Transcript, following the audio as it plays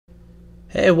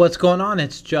Hey, what's going on?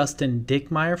 It's Justin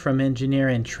Dickmeyer from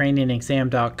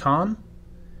engineeringtrainingexam.com.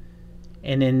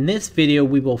 And in this video,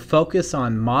 we will focus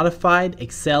on modified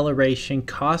acceleration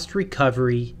cost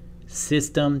recovery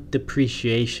system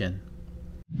depreciation.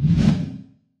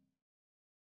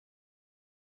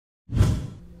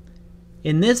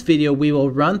 In this video, we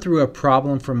will run through a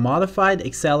problem for modified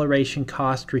acceleration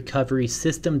cost recovery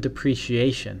system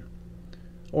depreciation,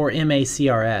 or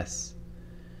MACRS.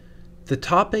 The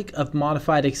topic of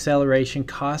modified acceleration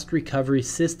cost recovery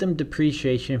system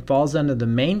depreciation falls under the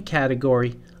main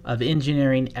category of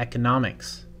engineering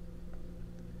economics.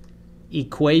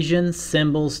 Equations,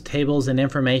 symbols, tables, and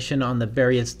information on the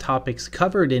various topics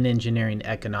covered in engineering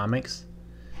economics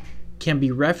can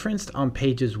be referenced on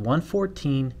pages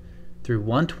 114 through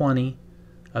 120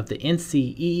 of the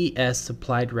NCEES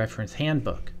Supplied Reference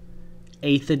Handbook,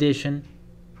 8th edition,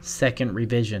 2nd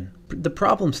revision. The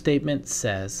problem statement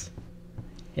says,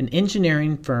 an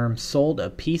engineering firm sold a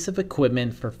piece of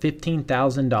equipment for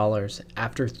 $15,000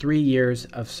 after 3 years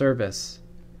of service.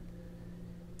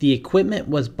 The equipment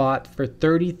was bought for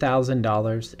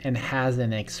 $30,000 and has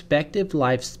an expected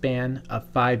lifespan of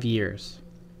 5 years.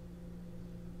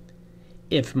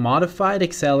 If modified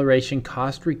acceleration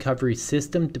cost recovery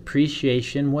system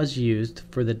depreciation was used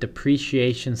for the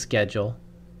depreciation schedule,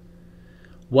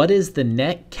 what is the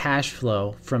net cash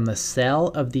flow from the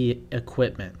sale of the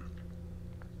equipment?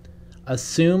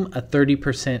 Assume a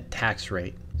 30% tax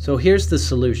rate. So here's the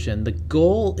solution. The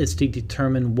goal is to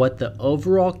determine what the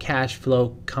overall cash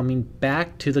flow coming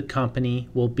back to the company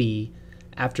will be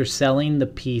after selling the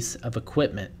piece of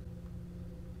equipment.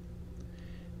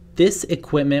 This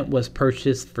equipment was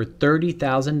purchased for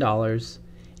 $30,000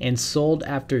 and sold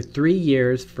after 3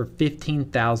 years for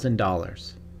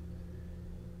 $15,000.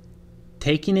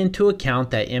 Taking into account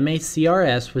that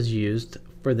MACRS was used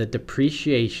for the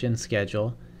depreciation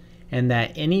schedule, and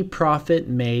that any profit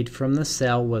made from the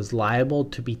sale was liable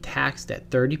to be taxed at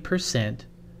 30%,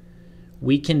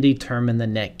 we can determine the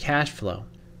net cash flow.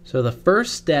 So the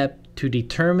first step to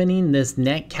determining this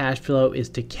net cash flow is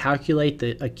to calculate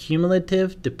the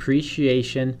accumulative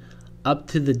depreciation up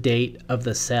to the date of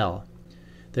the sale.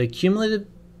 The accumulative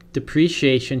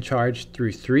depreciation charge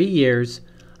through 3 years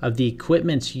of the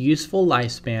equipment's useful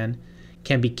lifespan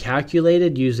can be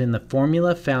calculated using the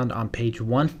formula found on page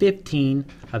 115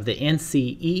 of the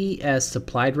NCEES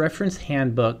Supplied Reference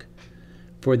Handbook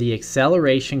for the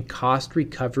Acceleration Cost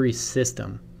Recovery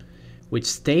System, which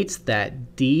states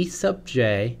that D sub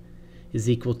J is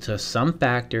equal to some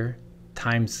factor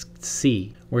times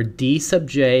C, where D sub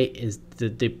J is the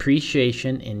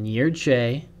depreciation in year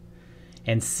J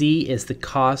and C is the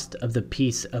cost of the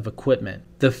piece of equipment.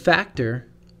 The factor,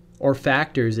 or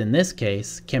factors in this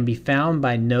case, can be found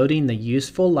by noting the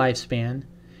useful lifespan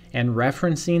and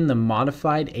referencing the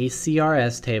modified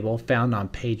ACRS table found on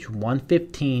page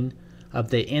 115 of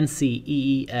the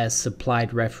NCEES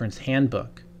Supplied Reference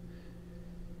Handbook.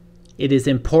 It is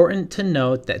important to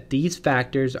note that these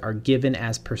factors are given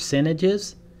as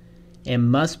percentages and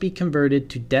must be converted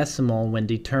to decimal when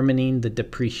determining the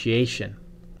depreciation.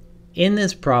 In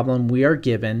this problem, we are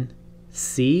given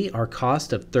C, our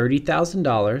cost of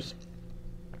 $30,000,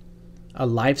 a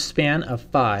lifespan of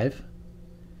 5,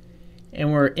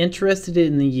 and we're interested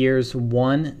in the years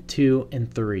 1, 2, and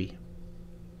 3.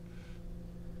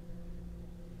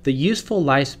 The useful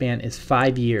lifespan is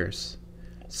 5 years,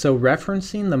 so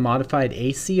referencing the modified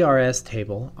ACRS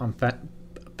table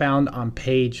found on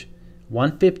page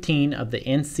 115 of the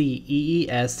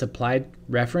NCEES Supplied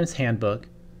Reference Handbook,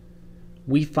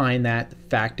 we find that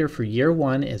factor for year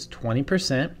 1 is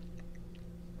 20%,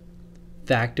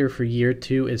 factor for year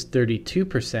 2 is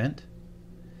 32%,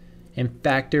 and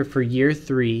factor for year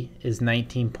 3 is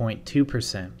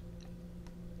 19.2%.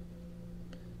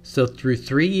 So through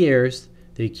 3 years,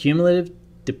 the cumulative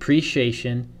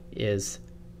depreciation is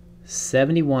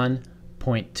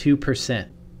 71.2%.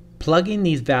 Plugging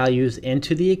these values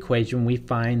into the equation, we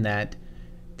find that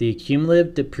the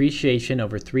cumulative depreciation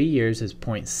over 3 years is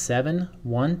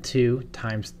 0.712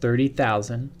 times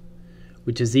 30,000,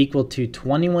 which is equal to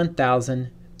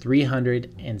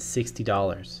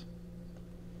 $21,360.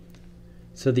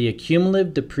 So the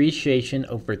cumulative depreciation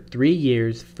over 3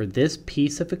 years for this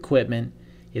piece of equipment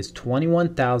is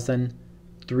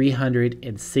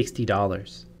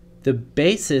 $21,360. The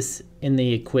basis in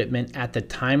the equipment at the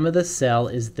time of the sale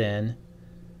is then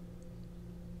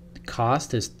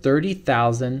cost is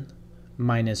 $30,000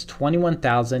 minus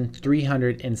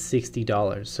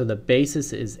 $21,360. So the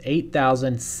basis is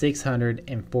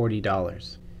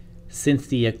 $8,640. Since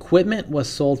the equipment was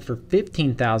sold for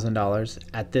 $15,000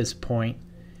 at this point,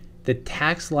 the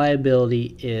tax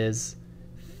liability is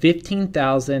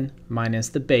 $15,000 minus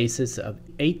the basis of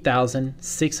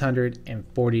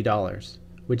 $8,640,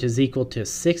 which is equal to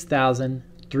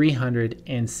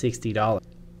 $6,360.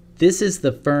 This is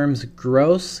the firm's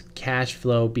gross cash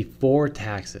flow before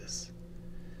taxes.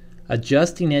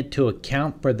 Adjusting it to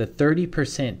account for the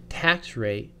 30% tax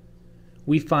rate,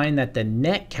 we find that the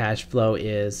net cash flow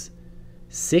is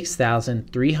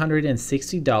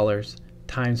 $6,360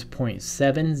 times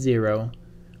 0.70,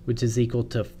 which is equal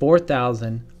to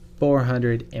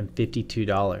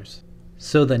 $4,452.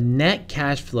 So the net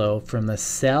cash flow from the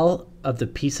sale of the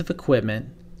piece of equipment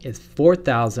is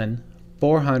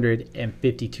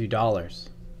 $4,452.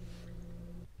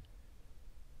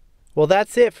 Well,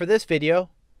 that's it for this video.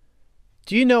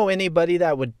 Do you know anybody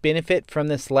that would benefit from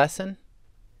this lesson?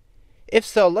 If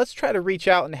so, let's try to reach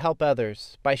out and help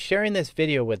others by sharing this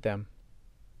video with them.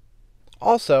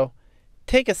 Also,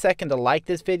 take a second to like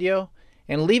this video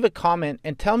and leave a comment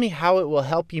and tell me how it will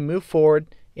help you move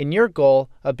forward in your goal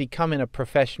of becoming a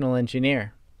professional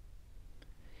engineer.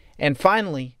 And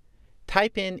finally,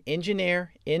 type in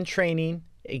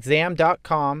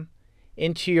engineerintrainingexam.com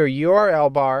into your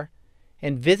URL bar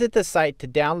and visit the site to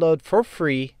download for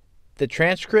free the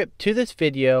transcript to this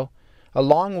video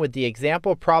along with the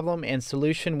example problem and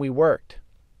solution we worked.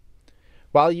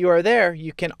 While you are there,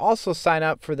 you can also sign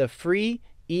up for the free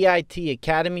EIT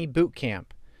Academy Bootcamp,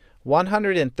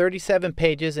 137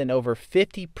 pages and over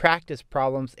 50 practice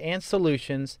problems and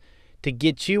solutions to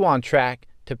get you on track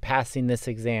to passing this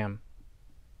exam.